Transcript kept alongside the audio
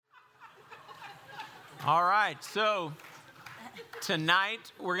All right, so tonight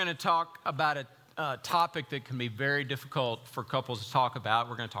we're going to talk about a topic that can be very difficult for couples to talk about.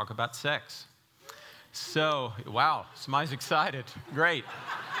 We're going to talk about sex. So, wow, somebody's excited. Great.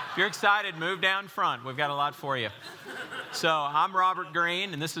 If you're excited, move down front. We've got a lot for you. So, I'm Robert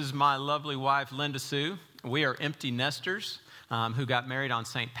Green, and this is my lovely wife, Linda Sue. We are empty nesters who got married on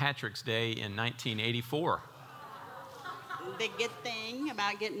St. Patrick's Day in 1984. The good thing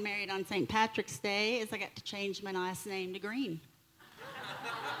about getting married on St. Patrick's Day is I got to change my last name to Green.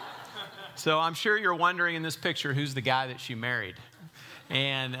 So I'm sure you're wondering in this picture who's the guy that she married.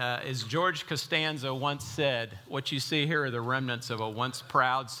 And as George Costanza once said, what you see here are the remnants of a once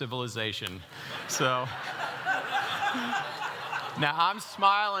proud civilization. So now I'm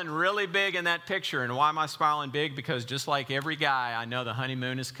smiling really big in that picture. And why am I smiling big? Because just like every guy, I know the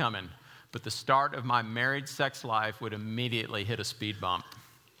honeymoon is coming. But the start of my married sex life would immediately hit a speed bump.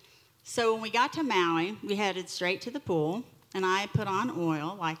 So when we got to Maui, we headed straight to the pool, and I put on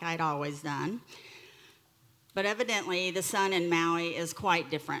oil like I'd always done. But evidently, the sun in Maui is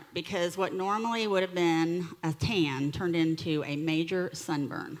quite different because what normally would have been a tan turned into a major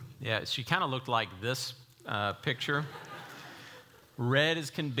sunburn. Yeah, she kind of looked like this picture. Red as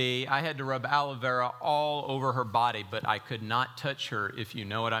can be. I had to rub aloe vera all over her body, but I could not touch her, if you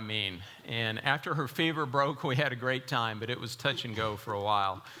know what I mean. And after her fever broke, we had a great time, but it was touch and go for a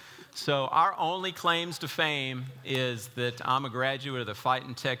while. So our only claims to fame is that I'm a graduate of the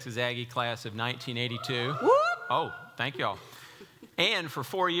Fightin' Texas Aggie class of 1982. Whoop! Oh, thank y'all. And for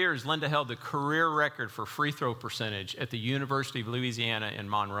 4 years, Linda held the career record for free throw percentage at the University of Louisiana in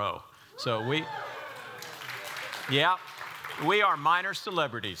Monroe. So we are minor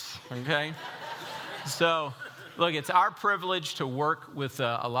celebrities, okay? So, look, it's our privilege to work with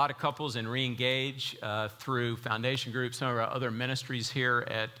a lot of couples and re-engage through Foundation Group, some of our other ministries here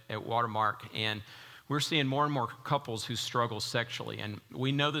at Watermark, and we're seeing more and more couples who struggle sexually, and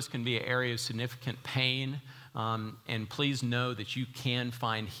we know this can be an area of significant pain, and please know that you can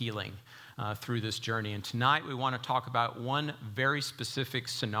find healing through this journey. And tonight we want to talk about one very specific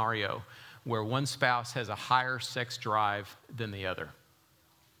scenario where one spouse has a higher sex drive than the other.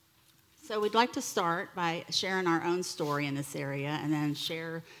 So we'd like to start by sharing our own story in this area and then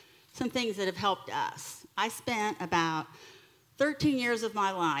share some things that have helped us. I spent about 13 years of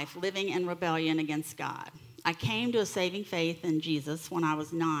my life living in rebellion against God. I came to a saving faith in Jesus when I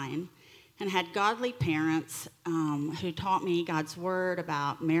was 9 and had godly parents who taught me God's word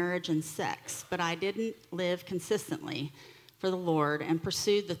about marriage and sex, but I didn't live consistently for the Lord and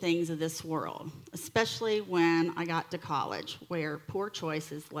pursued the things of this world, especially when I got to college, where poor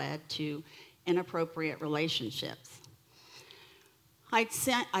choices led to inappropriate relationships. I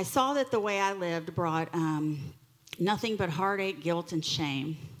saw that the way I lived brought nothing but heartache, guilt, and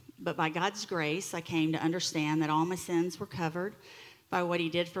shame. But by God's grace, I came to understand that all my sins were covered by what He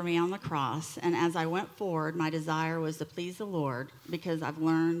did for me on the cross. And as I went forward, my desire was to please the Lord because I've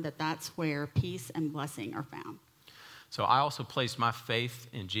learned that that's where peace and blessing are found. So I also placed my faith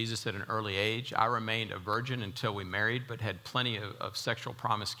in Jesus at an early age. I remained a virgin until we married, but had plenty of sexual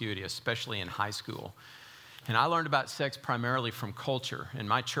promiscuity, especially in high school. And I learned about sex primarily from culture. In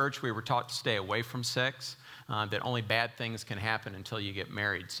my church, we were taught to stay away from sex, that only bad things can happen until you get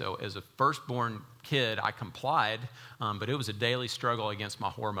married. So as a firstborn kid, I complied, but it was a daily struggle against my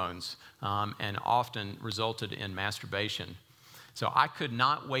hormones and often resulted in masturbation. So I could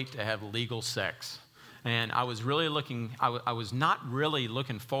not wait to have legal sex. And I was not really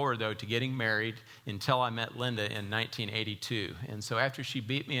looking forward, though, to getting married until I met Linda in 1982. And so after she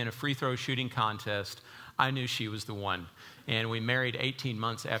beat me in a free throw shooting contest, I knew she was the one. And we married 18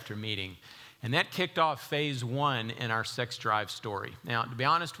 months after meeting. And that kicked off phase 1 in our sex drive story. Now, to be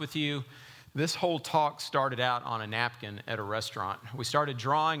honest with you, this whole talk started out on a napkin at a restaurant. We started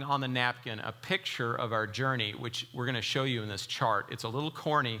drawing on the napkin a picture of our journey, which we're going to show you in this chart. It's a little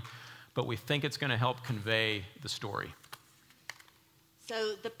corny, but we think it's going to help convey the story.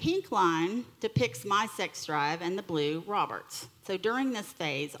 So the pink line depicts my sex drive and the blue, Robert's. So during this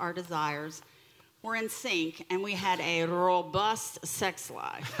phase, our desires were in sync and we had a robust sex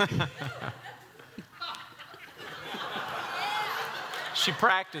life. She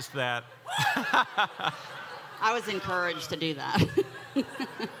practiced that. I was encouraged to do that.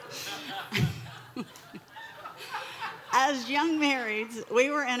 As young marrieds, we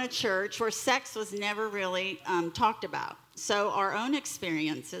were in a church where sex was never really talked about. So our own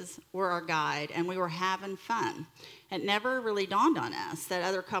experiences were our guide, and we were having fun. It never really dawned on us that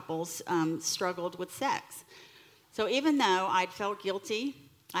other couples struggled with sex. So even though I'd felt guilty,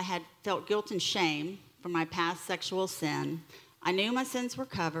 I had felt guilt and shame for my past sexual sin, I knew my sins were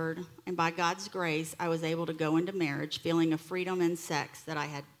covered, and by God's grace, I was able to go into marriage feeling a freedom in sex that I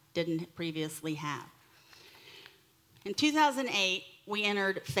didn't previously have. In 2008, we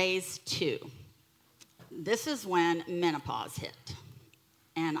entered phase 2. This is when menopause hit,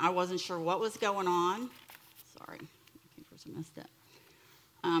 and I wasn't sure what was going on. Sorry, I missed it.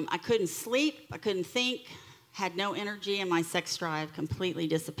 I couldn't sleep, I couldn't think, had no energy, and my sex drive completely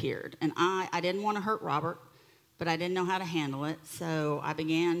disappeared. And I didn't want to hurt Robert, but I didn't know how to handle it, so I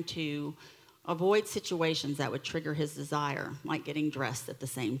began to avoid situations that would trigger his desire, like getting dressed at the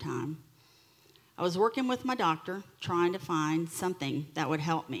same time. I was working with my doctor, trying to find something that would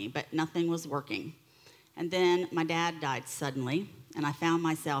help me, but nothing was working. And then my dad died suddenly, and I found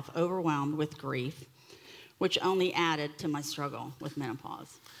myself overwhelmed with grief, which only added to my struggle with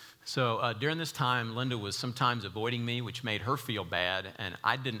menopause. So during this time, Linda was sometimes avoiding me, which made her feel bad, and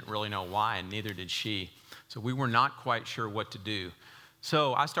I didn't really know why, and neither did she. So we were not quite sure what to do.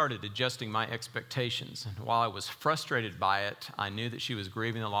 So I started adjusting my expectations, and while I was frustrated by it, I knew that she was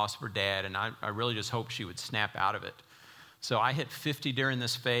grieving the loss of her dad, and I really just hoped she would snap out of it. So I hit 50 during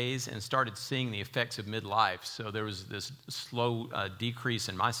this phase and started seeing the effects of midlife. So there was this slow decrease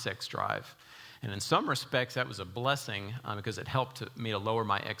in my sex drive. And in some respects, that was a blessing because it helped me to lower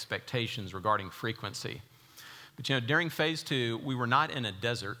my expectations regarding frequency. But, during phase 2, we were not in a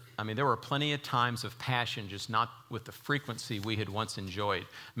desert. I mean, there were plenty of times of passion, just not with the frequency we had once enjoyed.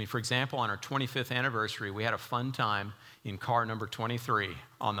 I mean, for example, on our 25th anniversary, we had a fun time in car number 23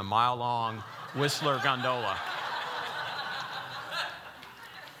 on the mile-long Whistler gondola.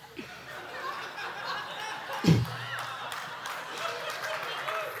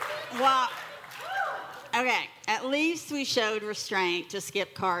 Well, okay, at least we showed restraint to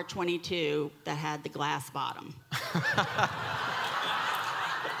skip car 22 that had the glass bottom.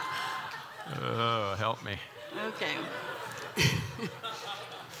 Oh, help me. Okay.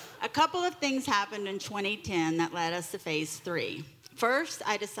 A couple of things happened in 2010 that led us to phase 3. First,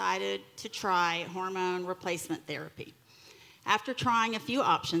 I decided to try hormone replacement therapy. After trying a few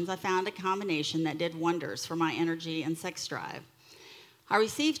options, I found a combination that did wonders for my energy and sex drive. I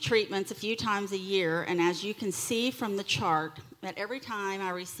receive treatments a few times a year, and as you can see from the chart, that every time I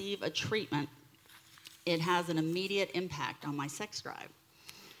receive a treatment, it has an immediate impact on my sex drive.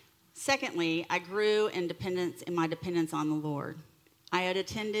 Secondly, I grew in my dependence on the Lord. I had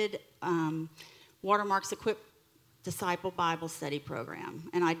attended Watermark's Equip Disciple Bible Study Program,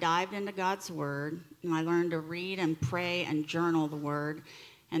 and I dived into God's Word, and I learned to read and pray and journal the Word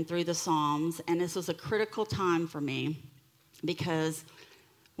and through the Psalms, and this was a critical time for me because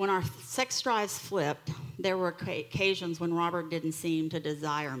when our sex drives flipped, there were occasions when Robert didn't seem to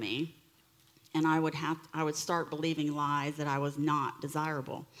desire me, and I would start believing lies that I was not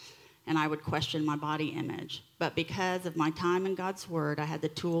desirable, and I would question my body image. But because of my time in God's Word, I had the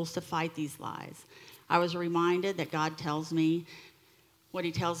tools to fight these lies. I was reminded that God tells me what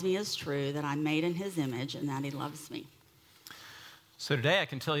He tells me is true, that I'm made in His image, and that He loves me. So today I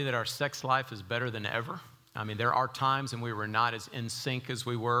can tell you that our sex life is better than ever. I mean, there are times when we were not as in sync as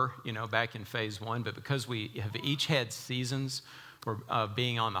we were, back in phase 1, but because we have each had seasons of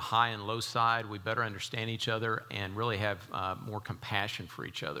being on the high and low side, we better understand each other and really have more compassion for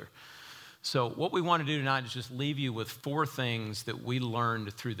each other. So what we want to do tonight is just leave you with 4 things that we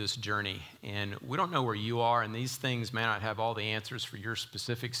learned through this journey. And we don't know where you are, and these things may not have all the answers for your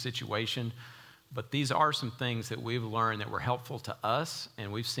specific situation, but these are some things that we've learned that were helpful to us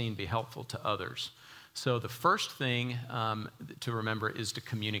and we've seen be helpful to others. So the first thing to remember is to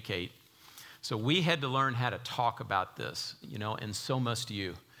communicate. So we had to learn how to talk about this, and so must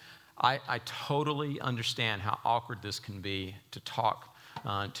you. I totally understand how awkward this can be to talk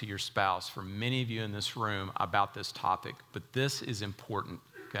to your spouse, for many of you in this room, about this topic. But this is important,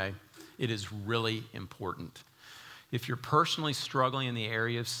 okay? It is really important. If you're personally struggling in the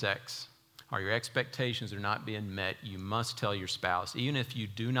area of sex, or your expectations are not being met, you must tell your spouse. Even if you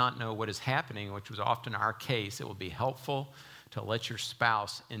do not know what is happening, which was often our case, it will be helpful to let your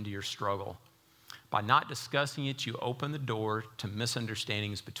spouse into your struggle. By not discussing it, you open the door to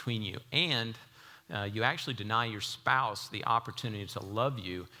misunderstandings between you, and you actually deny your spouse the opportunity to love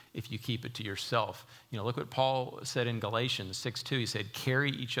you if you keep it to yourself. Look what Paul said in Galatians 6:2. He said,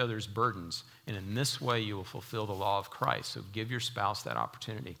 carry each other's burdens, and in this way you will fulfill the law of Christ. So give your spouse that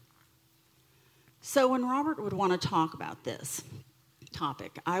opportunity. So when Robert would want to talk about this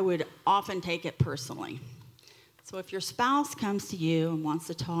topic, I would often take it personally. So if your spouse comes to you and wants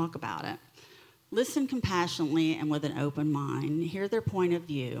to talk about it, listen compassionately and with an open mind. Hear their point of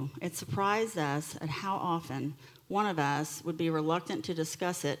view. It surprised us at how often one of us would be reluctant to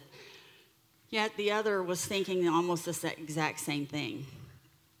discuss it Yet the other was thinking almost the exact same thing.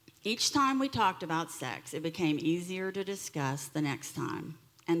 Each time we talked about sex, it became easier to discuss the next time.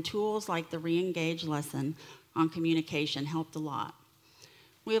 And tools like the Re-Engage lesson on communication helped a lot.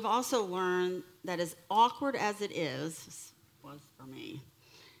 We have also learned that as awkward as it is, was for me,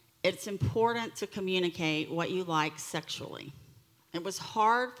 it's important to communicate what you like sexually. It was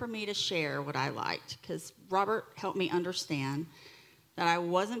hard for me to share what I liked because Robert helped me understand that I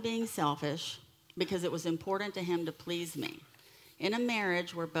wasn't being selfish because it was important to him to please me. In a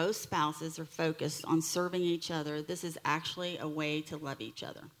marriage where both spouses are focused on serving each other, this is actually a way to love each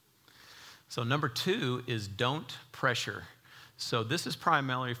other. So number 2 is don't pressure. So this is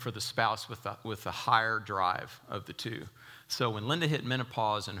primarily for the spouse with the higher drive of the two. So when Linda hit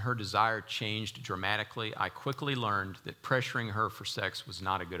menopause and her desire changed dramatically, I quickly learned that pressuring her for sex was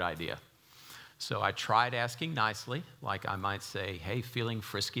not a good idea. So I tried asking nicely, like I might say, hey, feeling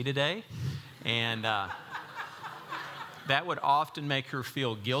frisky today? And that would often make her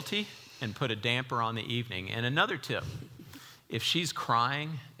feel guilty and put a damper on the evening. And another tip, if she's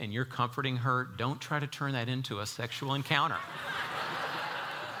crying and you're comforting her, don't try to turn that into a sexual encounter.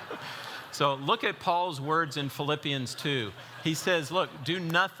 So look at Paul's words in Philippians 2. He says, look, do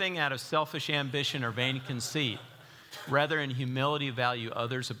nothing out of selfish ambition or vain conceit. Rather, in humility, value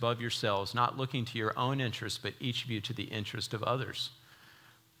others above yourselves, not looking to your own interests, but each of you to the interest of others.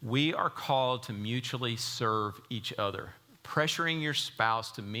 We are called to mutually serve each other. Pressuring your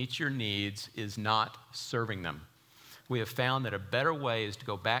spouse to meet your needs is not serving them. We have found that a better way is to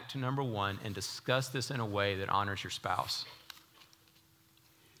go back to number 1 and discuss this in a way that honors your spouse.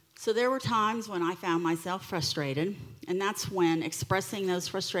 So there were times when I found myself frustrated, and that's when expressing those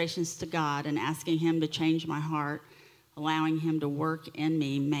frustrations to God and asking Him to change my heart, allowing Him to work in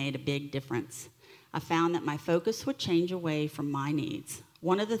me, made a big difference. I found that my focus would change away from my needs.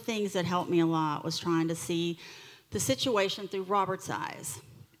 One of the things that helped me a lot was trying to see the situation through Robert's eyes.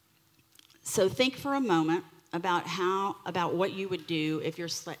 So think for a moment about what you would do if your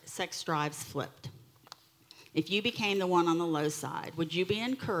sex drives flipped. If you became the one on the low side, would you be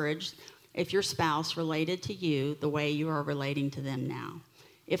encouraged if your spouse related to you the way you are relating to them now?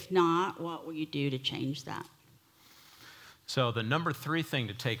 If not, what will you do to change that? So the number 3 thing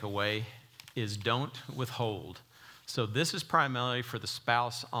to take away is don't withhold. So this is primarily for the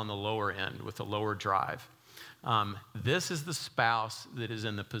spouse on the lower end with the lower drive. This is the spouse that is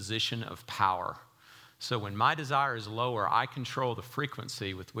in the position of power. So when my desire is lower, I control the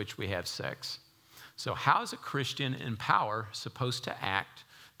frequency with which we have sex. So how is a Christian in power supposed to act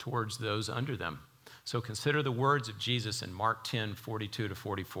towards those under them? So consider the words of Jesus in Mark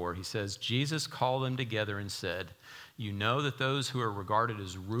 10:42-44. He says, Jesus called them together and said, you know that those who are regarded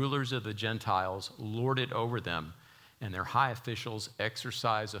as rulers of the Gentiles lord it over them, and their high officials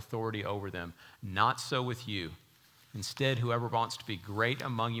exercise authority over them. Not so with you. Instead, whoever wants to be great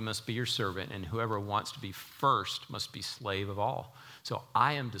among you must be your servant, and whoever wants to be first must be slave of all. So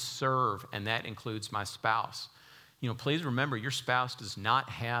I am to serve, and that includes my spouse. Please remember, your spouse does not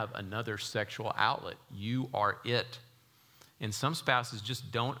have another sexual outlet. You are it. And some spouses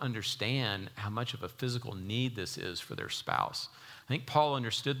just don't understand how much of a physical need this is for their spouse. I think Paul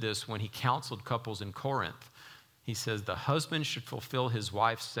understood this when he counseled couples in Corinth. He says the husband should fulfill his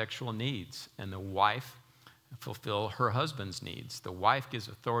wife's sexual needs, and the wife fulfill her husband's needs. The wife gives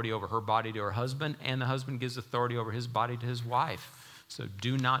authority over her body to her husband, and the husband gives authority over his body to his wife. So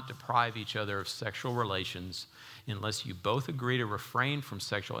do not deprive each other of sexual relations unless you both agree to refrain from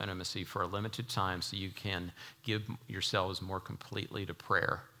sexual intimacy for a limited time so you can give yourselves more completely to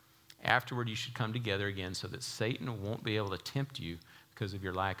prayer. Afterward, you should come together again so that Satan won't be able to tempt you because of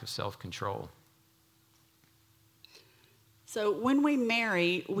your lack of self-control. So when we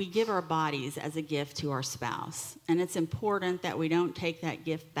marry, we give our bodies as a gift to our spouse. And it's important that we don't take that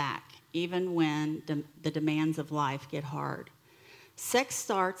gift back, even when the demands of life get hard. Sex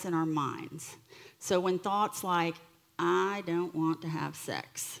starts in our minds. So when thoughts like, I don't want to have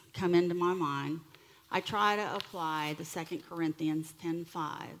sex, come into my mind, I try to apply the 2 Corinthians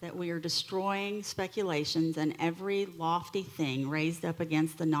 10:5, that we are destroying speculations and every lofty thing raised up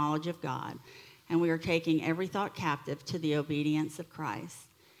against the knowledge of God, and we are taking every thought captive to the obedience of Christ.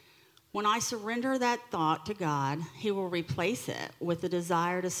 When I surrender that thought to God, He will replace it with the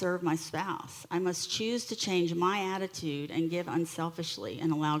desire to serve my spouse. I must choose to change my attitude and give unselfishly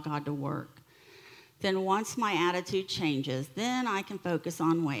and allow God to work. Then once my attitude changes, then I can focus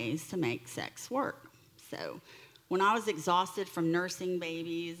on ways to make sex work. So when I was exhausted from nursing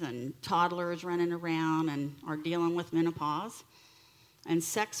babies and toddlers running around and are dealing with menopause, and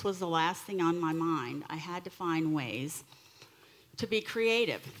sex was the last thing on my mind, I had to find ways to be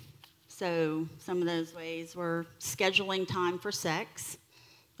creative. So some of those ways were scheduling time for sex.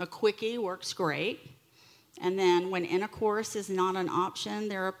 A quickie works great. And then when intercourse is not an option,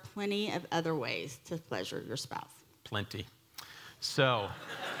 there are plenty of other ways to pleasure your spouse. Plenty. So,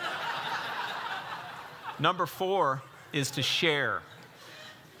 number 4 is to share.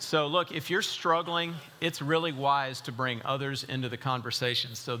 So look, if you're struggling, it's really wise to bring others into the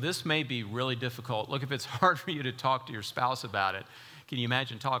conversation. So this may be really difficult. Look, if it's hard for you to talk to your spouse about it, can you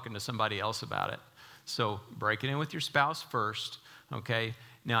imagine talking to somebody else about it? So break it in with your spouse first, okay?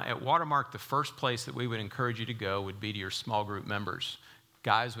 Now, at Watermark, the first place that we would encourage you to go would be to your small group members,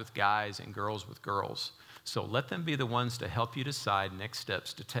 guys with guys and girls with girls. So let them be the ones to help you decide next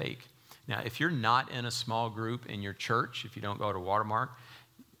steps to take. Now, if you're not in a small group in your church, if you don't go to Watermark,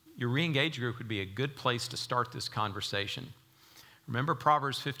 your re-engage group would be a good place to start this conversation. Remember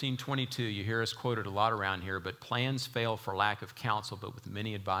Proverbs 15:22, you hear us quoted a lot around here, but plans fail for lack of counsel, but with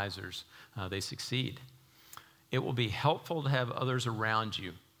many advisors, they succeed. It will be helpful to have others around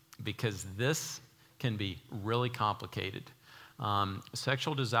you because this can be really complicated.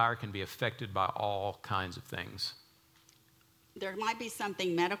 Sexual desire can be affected by all kinds of things. There might be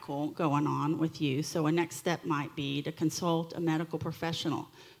something medical going on with you, so a next step might be to consult a medical professional.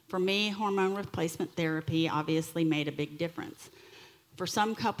 For me, hormone replacement therapy obviously made a big difference. For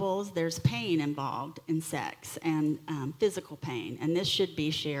some couples, there's pain involved in sex and physical pain, and this should be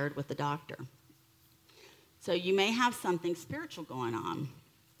shared with the doctor. So you may have something spiritual going on.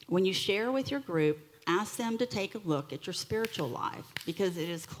 When you share with your group, ask them to take a look at your spiritual life because it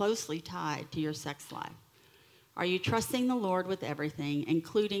is closely tied to your sex life. Are you trusting the Lord with everything,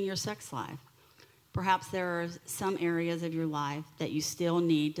 including your sex life? Perhaps there are some areas of your life that you still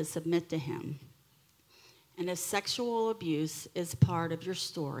need to submit to Him. And if sexual abuse is part of your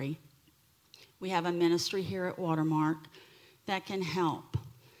story, we have a ministry here at Watermark that can help.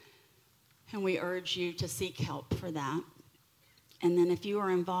 And we urge you to seek help for that. And then if you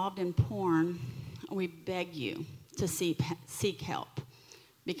are involved in porn, we beg you to seek help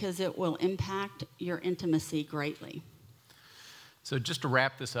because it will impact your intimacy greatly. So just to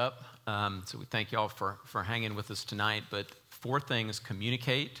wrap this up, so we thank you all for hanging with us tonight, but 4 things: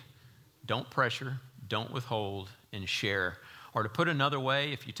 communicate, don't pressure, don't withhold, and share. Or to put another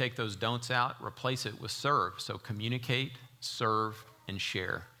way, if you take those don'ts out, replace it with serve. So communicate, serve, and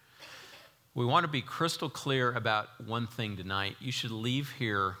share. We want to be crystal clear about one thing tonight. You should leave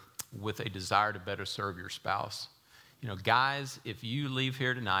here with a desire to better serve your spouse. You know, guys, if you leave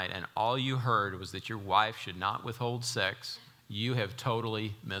here tonight and all you heard was that your wife should not withhold sex, you have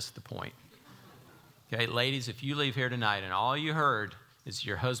totally missed the point. Okay, ladies, if you leave here tonight and all you heard is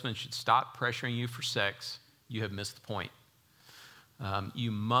your husband should stop pressuring you for sex, you have missed the point.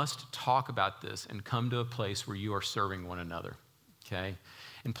 You must talk about this and come to a place where you are serving one another, okay?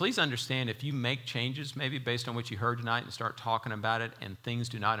 And please understand, if you make changes, maybe based on what you heard tonight, and start talking about it, and things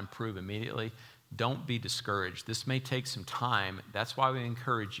do not improve immediately, don't be discouraged. This may take some time. That's why we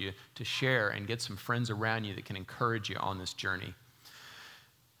encourage you to share and get some friends around you that can encourage you on this journey.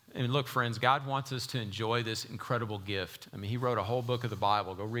 And look, friends, God wants us to enjoy this incredible gift. I mean, He wrote a whole book of the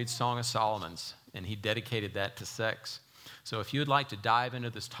Bible. Go read Song of Solomon's, and He dedicated that to sex. So if you would like to dive into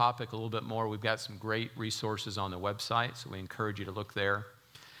this topic a little bit more, we've got some great resources on the website, so we encourage you to look there.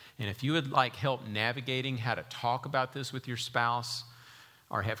 And if you would like help navigating how to talk about this with your spouse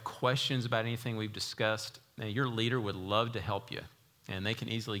or have questions about anything we've discussed, your leader would love to help you. And they can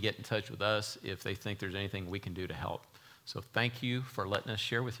easily get in touch with us if they think there's anything we can do to help. So thank you for letting us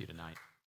share with you tonight.